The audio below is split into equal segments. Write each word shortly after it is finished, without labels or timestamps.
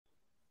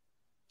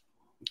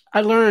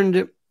I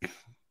learned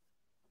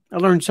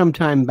some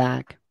time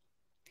back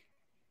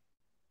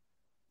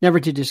never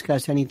to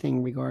discuss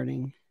anything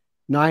regarding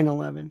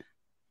 9/11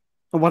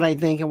 and what I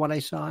think and what I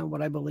saw and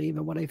what I believe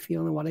and what I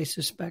feel and what I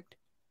suspect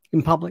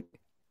in public.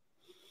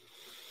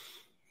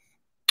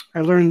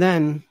 I learned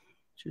then,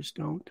 just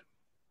don't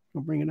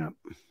bring it up.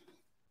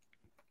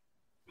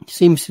 It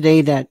seems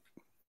today that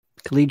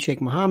Khalid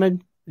Sheikh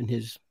Mohammed and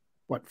his,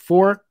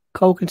 4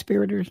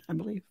 co-conspirators, I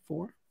believe,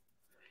 4,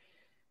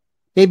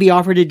 maybe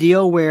offered a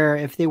deal where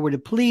if they were to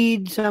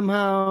plead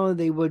somehow,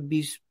 they would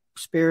be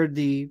spared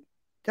the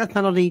death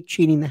penalty,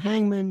 cheating the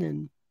hangman,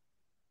 and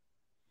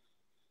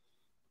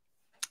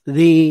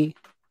the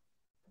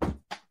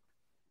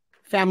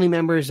family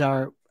members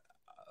are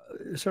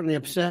certainly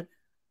upset.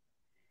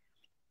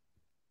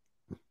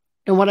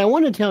 And what I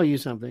want to tell you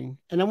something,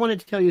 and I wanted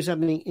to tell you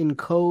something in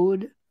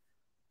code,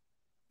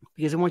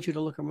 because I want you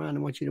to look around and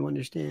I want you to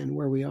understand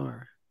where we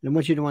are. And I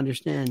want you to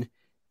understand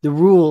the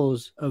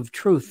rules of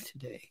truth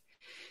today,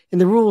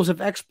 and the rules of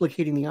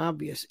explicating the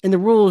obvious, and the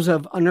rules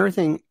of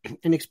unearthing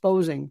and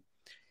exposing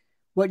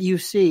what you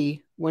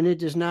see when it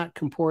does not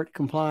comport,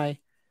 comply,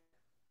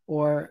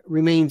 or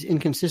remains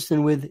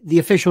inconsistent with the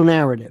official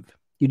narrative.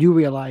 You do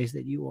realize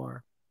that you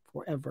are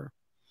forever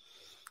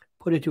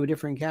put into a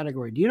different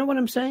category. Do you know what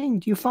I'm saying?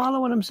 Do you follow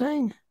what I'm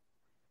saying?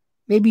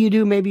 Maybe you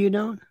do, maybe you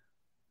don't.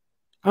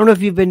 I don't know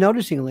if you've been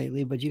noticing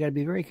lately, but you got to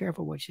be very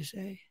careful what you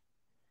say.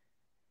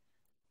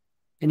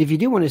 And if you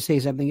do want to say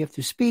something, you have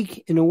to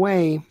speak in a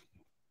way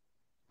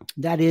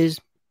that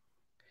is,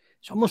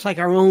 it's almost like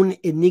our own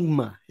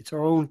enigma. It's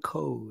our own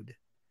code.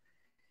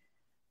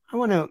 I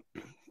want to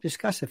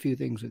discuss a few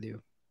things with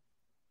you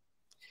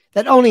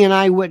that only an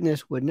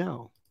eyewitness would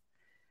know.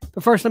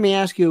 But first, let me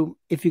ask you,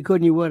 if you could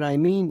and you would, I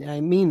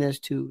mean this,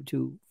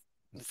 to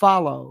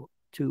follow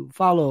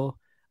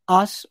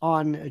us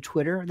on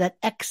Twitter, that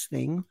X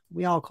thing,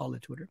 we all call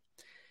it Twitter.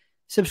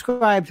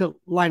 Subscribe to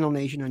Lionel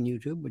Nation on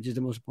YouTube, which is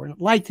the most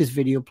important. Like this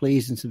video,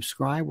 please, and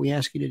subscribe. We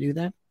ask you to do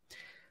that.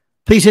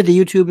 Please hit the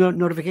YouTube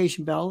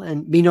notification bell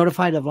and be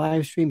notified of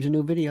live streams and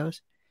new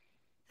videos.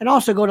 And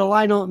also go to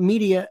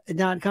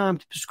lionelmedia.com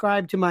to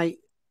subscribe to my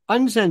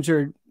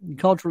uncensored,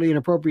 culturally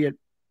inappropriate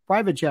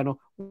private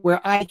channel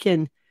where I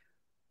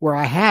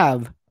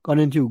have gone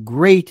into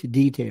great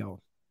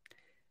detail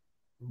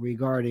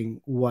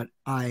regarding what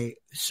I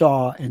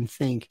saw and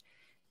think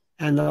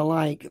and the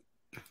like.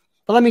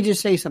 But let me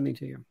just say something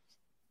to you.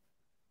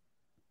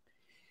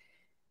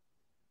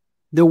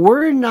 The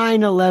word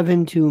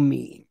 9/11 to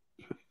me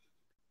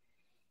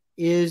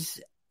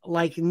is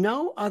like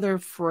no other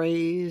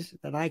phrase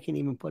that I can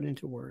even put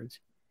into words.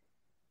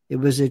 It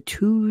was a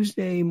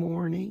Tuesday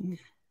morning.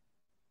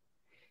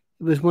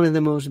 It was one of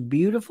the most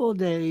beautiful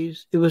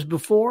days. It was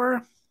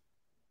before,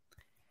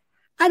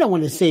 I don't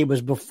want to say it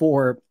was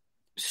before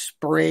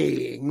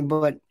spraying,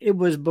 but it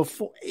was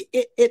before,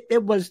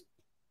 it was,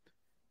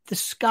 the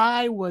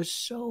sky was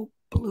so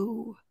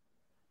blue.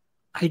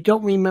 I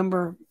don't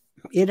remember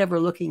it ever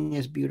looking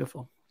as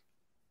beautiful.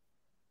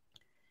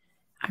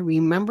 I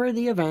remember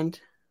the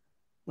event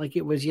like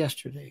it was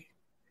yesterday.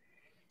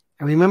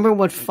 I remember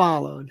what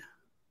followed.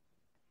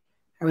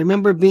 I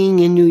remember being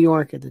in New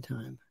York at the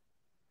time.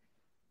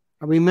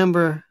 I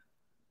remember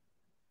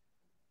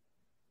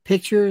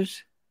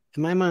pictures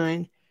in my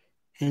mind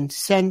and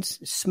scents,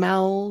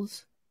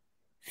 smells,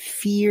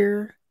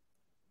 fear,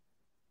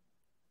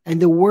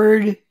 and the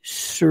word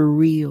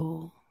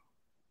surreal.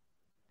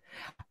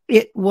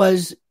 It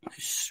was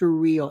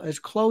surreal, as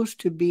close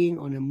to being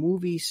on a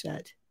movie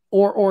set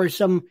or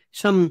some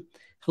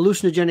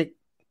hallucinogenic,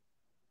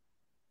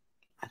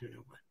 I don't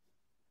know what.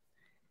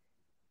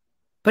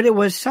 But it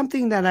was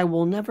something that I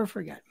will never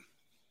forget.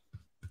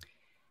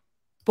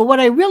 But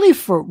what I really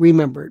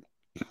remembered,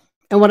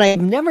 and what I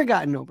have never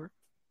gotten over,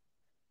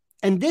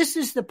 and this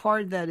is the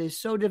part that is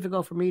so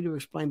difficult for me to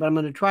explain, but I'm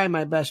going to try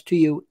my best to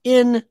you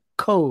in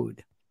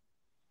code.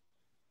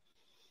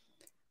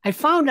 I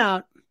found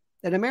out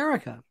that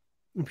America,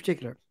 in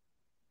particular,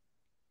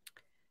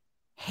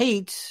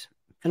 hates,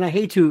 and I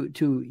hate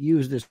to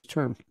use this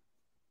term,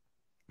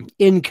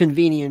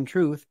 inconvenient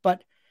truth,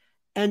 but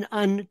an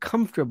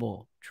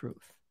uncomfortable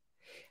truth.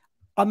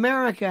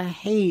 America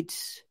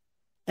hates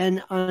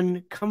an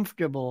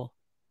uncomfortable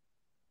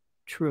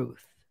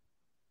truth.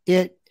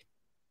 It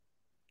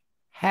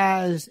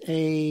has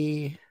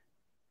a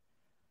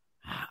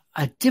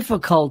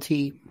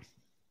difficulty.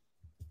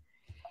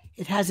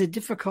 It has a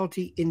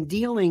difficulty in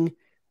dealing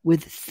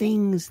with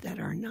things that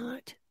are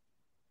not,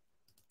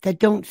 that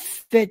don't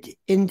fit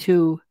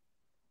into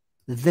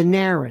the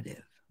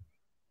narrative.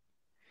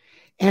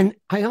 And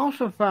I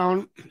also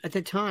found at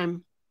the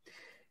time,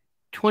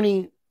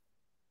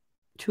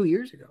 22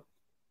 years ago,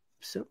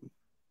 so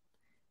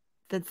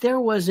that there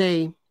was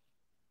a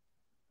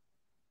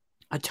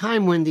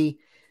time when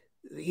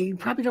you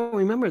probably don't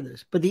remember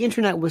this, but the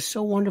internet was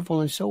so wonderful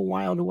and so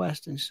Wild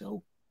West and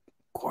so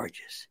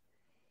gorgeous.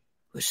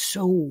 It was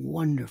so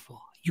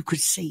wonderful. You could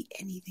say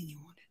anything you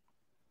wanted.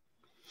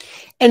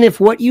 And if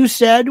what you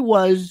said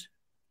was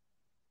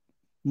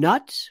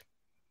nuts,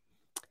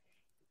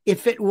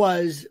 if it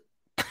was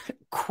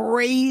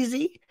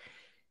crazy,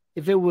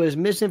 if it was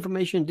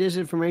misinformation,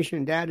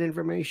 disinformation, bad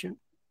information,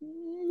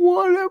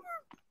 whatever,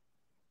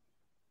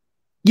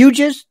 you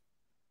just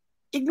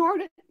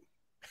ignored it.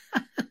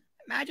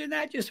 Imagine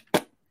that. Just,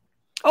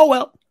 oh,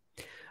 well,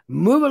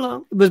 move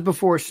along. It was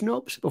before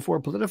Snopes,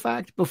 before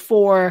PolitiFact,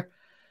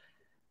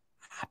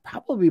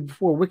 probably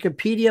before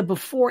Wikipedia,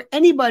 before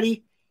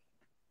anybody,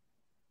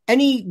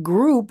 any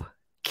group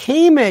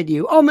came at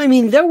you. Oh, I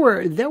mean, there's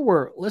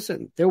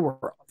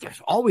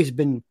always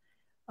been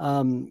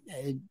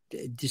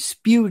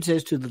disputes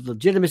as to the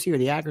legitimacy or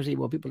the accuracy of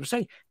what people are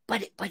saying,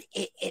 but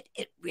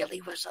it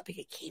really was something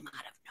that came out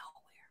of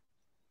nowhere.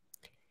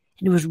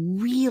 And it was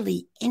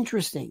really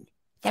interesting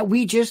that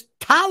we just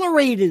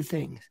tolerated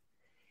things.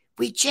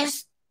 We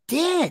just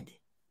did.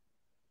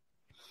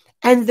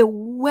 And the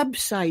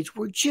websites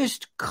were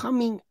just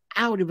coming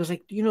out. It was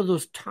like,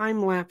 those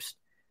time-lapse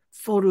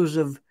photos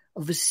of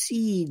a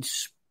seed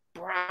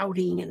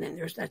sprouting, and then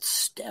there's that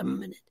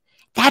stem in it.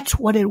 That's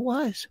what it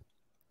was.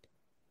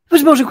 It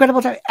was the most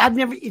incredible time.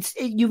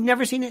 You've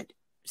never seen it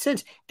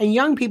since. And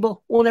young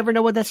people will never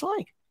know what that's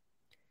like.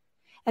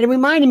 And it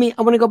reminded me,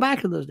 I want to go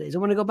back to those days.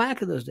 And I want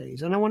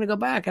to go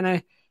back.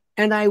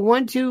 And I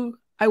want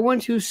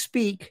to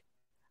speak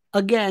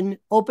again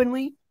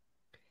openly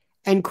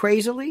and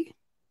crazily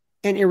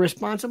and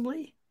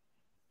irresponsibly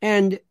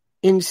and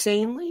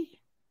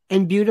insanely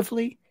and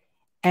beautifully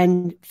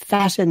and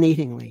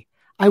fascinatingly.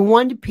 I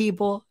want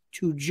people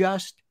to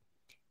just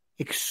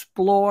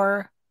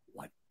explore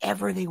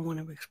whatever they want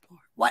to explore.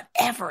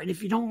 Whatever. And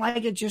if you don't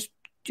like it, just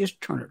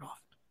turn it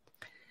off.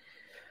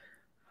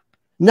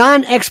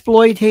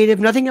 Non-exploitative,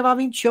 nothing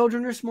involving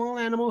children or small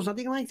animals,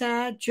 nothing like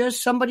that.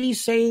 Just somebody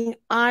saying,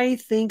 I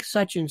think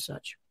such and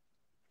such.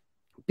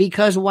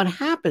 Because what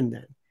happened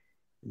then,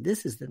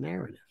 this is the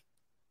narrative.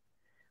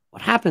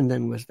 What happened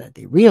then was that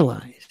they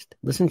realized,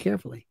 listen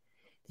carefully,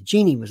 the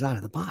genie was out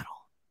of the bottle.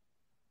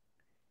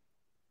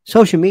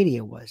 Social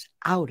media was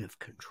out of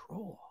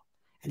control.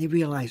 And they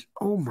realized,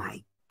 oh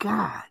my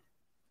God.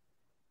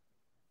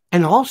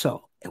 And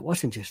also, it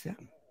wasn't just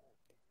them.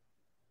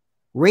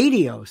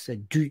 Radio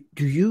said, do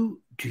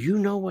you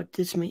know what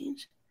this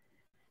means?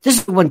 This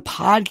is when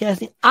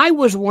podcasting, I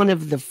was one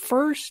of the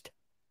first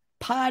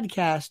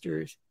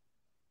podcasters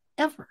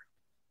ever.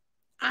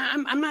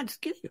 I'm not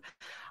kidding you.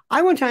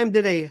 I one time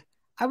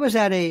I was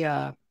at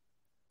a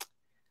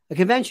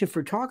convention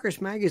for Talkers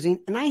Magazine,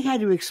 and I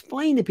had to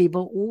explain to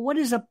people, well, what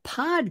is a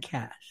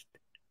podcast?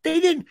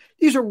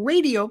 These are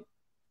radio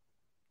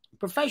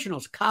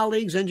professionals,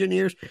 colleagues,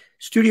 engineers,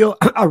 studio,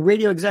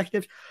 radio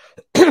executives,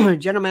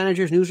 general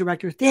managers, news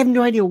directors. They have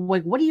no idea,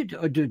 like, what do you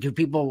do? Do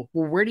people,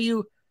 well, where do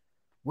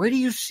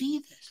you see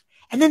this?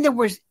 And then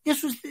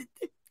this was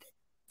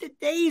the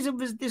days of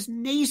this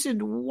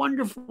nascent,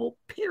 wonderful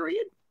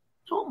period.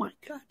 Oh my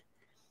God.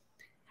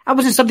 I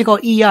was in something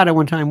called CDATA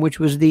one time, which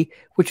was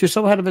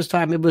so ahead of its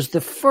time. It was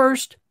the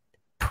first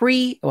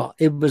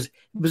it was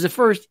the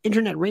first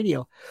internet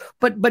radio,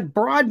 but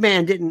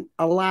broadband didn't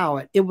allow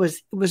it. It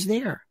was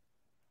there.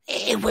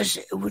 It was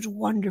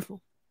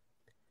wonderful.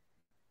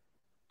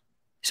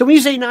 So when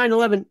you say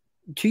 9/11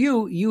 to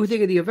you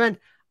think of the event.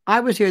 I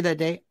was here that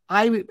day.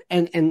 And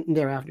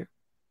thereafter,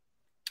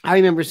 I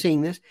remember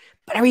seeing this,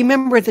 but I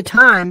remember at the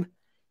time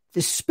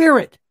the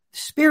spirit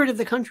of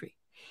the country.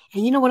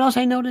 And you know what else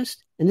I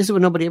noticed? And this is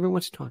what nobody ever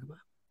wants to talk about,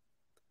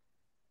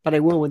 but I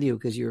will with you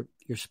because you're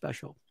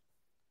special.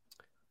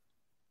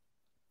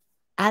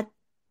 At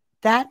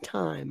that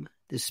time,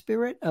 the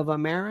spirit of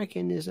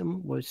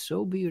Americanism was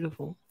so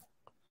beautiful.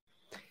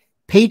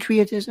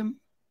 Patriotism.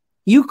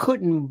 You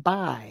couldn't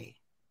buy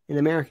an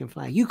American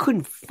flag. You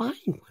couldn't find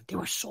one. They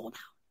were sold out.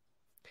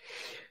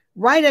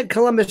 Right at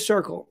Columbus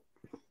Circle,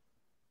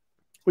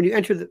 when you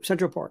enter the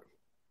Central Park,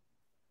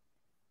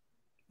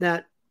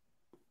 that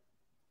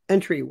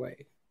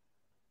entryway,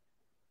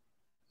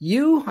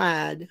 you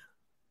had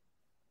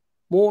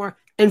more,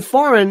 and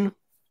foreign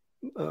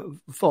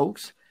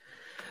folks,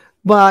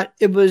 but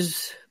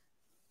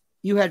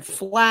you had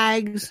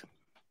flags,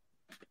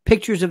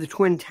 pictures of the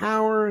Twin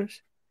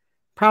Towers,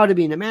 proud to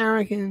be an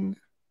American,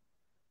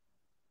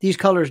 these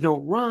colors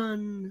don't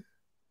run.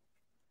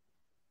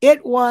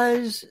 It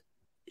was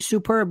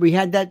superb. We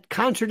had that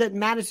concert at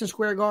Madison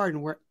Square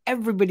Garden where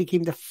everybody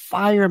came, the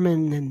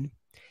firemen. And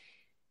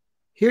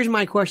here's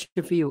my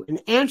question for you,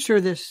 and answer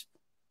this,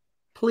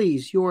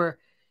 please. Your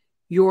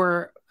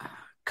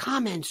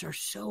comments are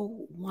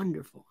so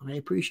wonderful, and I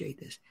appreciate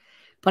this.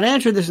 But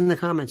answer this in the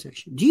comment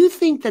section. Do you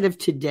think that if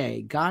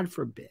today, God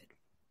forbid,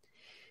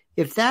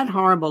 if that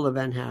horrible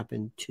event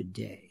happened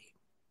today,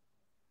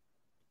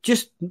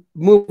 just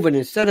moving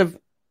instead of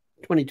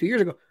 22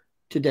 years ago,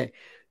 today,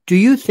 do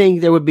you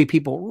think there would be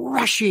people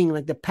rushing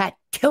like the Pat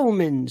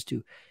Tillmans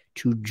to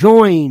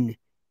join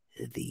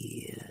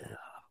the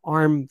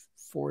armed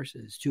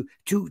forces, to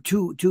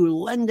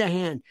lend a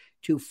hand,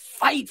 to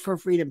fight for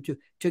freedom,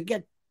 to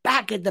get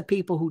back at the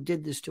people who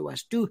did this to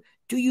us? Do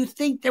you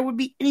think there would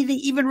be anything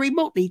even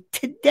remotely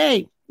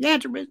today? The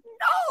answer is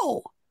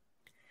no.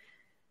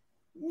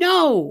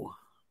 No.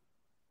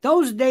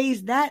 Those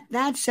days,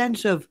 that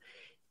sense of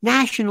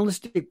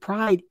nationalistic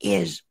pride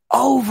is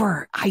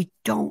over. I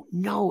don't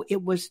know.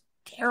 It was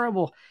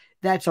terrible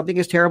that something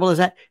as terrible as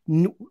that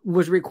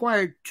was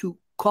required to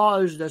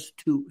cause us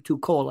to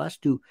coalesce,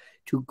 to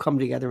come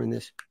together in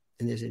this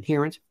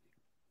adherence.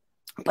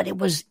 But it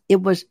was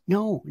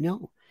no.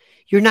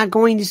 You're not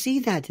going to see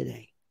that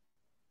today.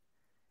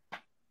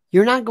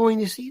 You're not going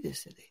to see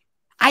this today.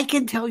 I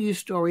can tell you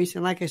stories,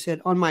 and like I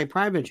said, on my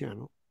private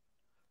channel,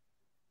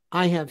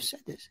 I have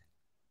said this.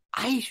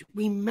 I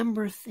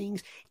remember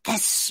things. The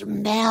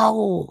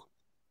smell,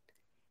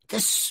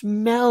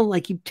 I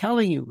keep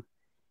telling you,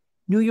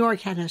 New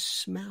York had a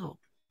smell.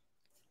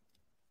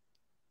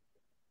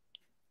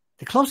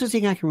 The closest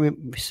thing I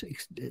can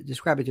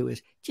describe it to is,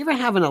 do you ever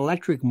have an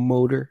electric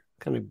motor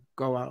kind of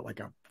go out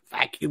like a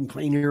vacuum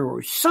cleaner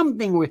or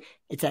something where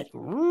it's that,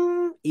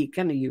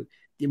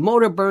 the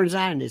motor burns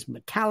out and it's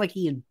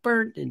metallic-y and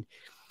burnt, and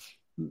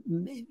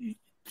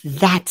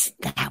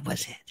that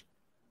was it.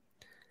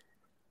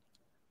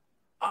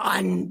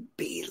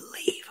 Unbelievable.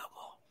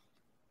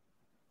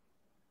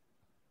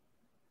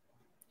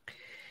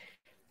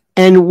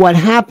 And what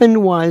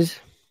happened was,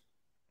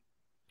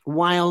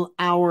 while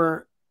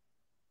our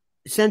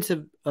sense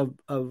of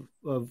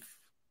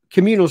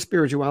communal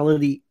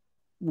spirituality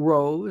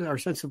rose, our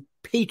sense of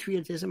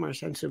patriotism, our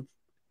sense of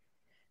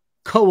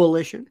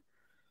coalition,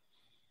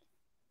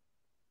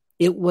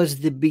 it was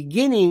the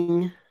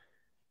beginning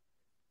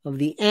of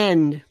the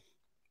end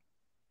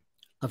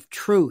of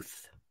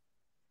truth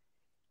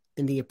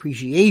and the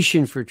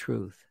appreciation for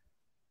truth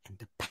and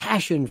the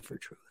passion for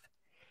truth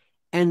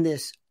and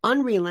this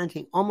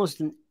unrelenting, almost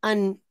an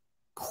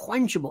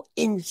unquenchable,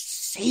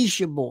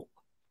 insatiable,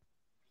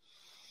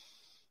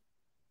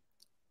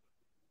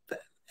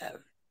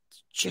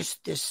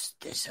 just this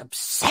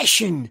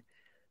obsession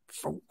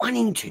for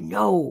wanting to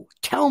know.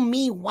 Tell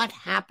me what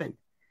happened.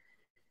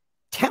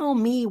 Tell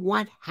me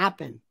what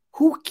happened.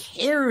 Who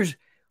cares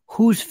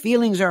whose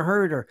feelings are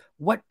hurt or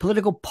what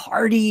political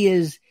party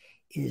is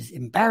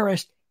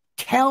embarrassed?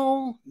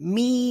 Tell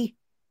me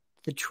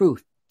the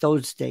truth.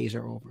 Those days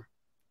are over.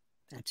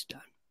 That's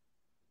done.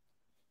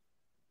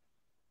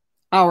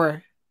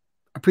 Our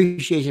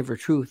appreciation for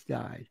truth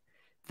died.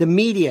 The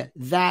media,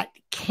 that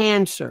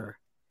cancer,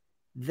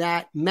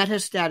 that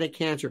metastatic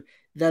cancer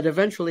that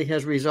eventually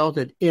has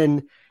resulted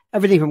in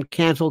everything from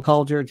cancel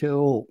culture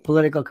to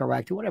political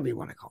correct, to whatever you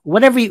want to call it.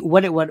 Whatever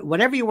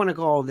you want to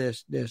call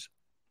this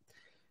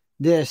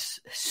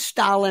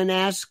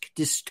Stalin-esque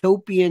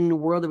dystopian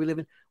world that we live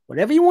in,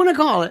 whatever you want to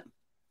call it,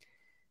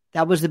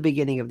 that was the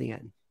beginning of the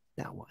end.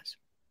 That was.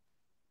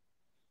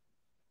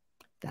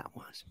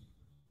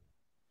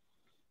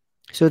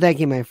 So thank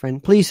you, my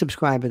friend. Please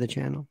subscribe to the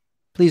channel.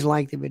 Please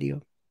like the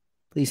video.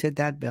 Please hit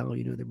that bell.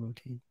 You know the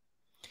routine.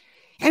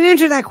 And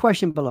answer that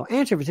question below.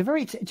 Answer. It's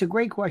a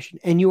great question.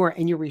 And your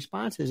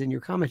responses and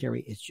your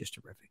commentary is just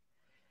terrific.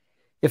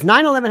 If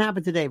 9/11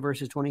 happened today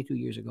versus 22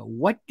 years ago,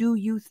 what do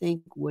you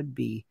think would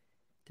be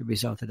the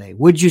result today?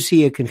 Would you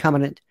see a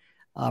concomitant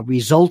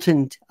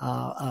resultant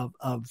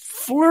of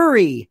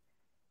flurry,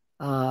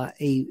 a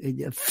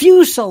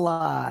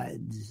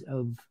fusillade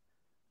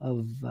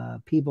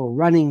of people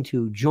running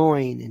to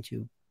join and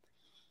to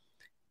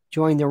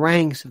join the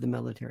ranks of the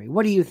military?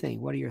 What do you think?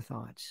 What are your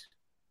thoughts?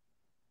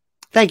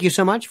 Thank you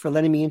so much for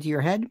letting me into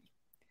your head.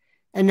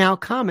 And now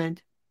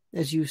comment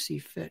as you see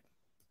fit.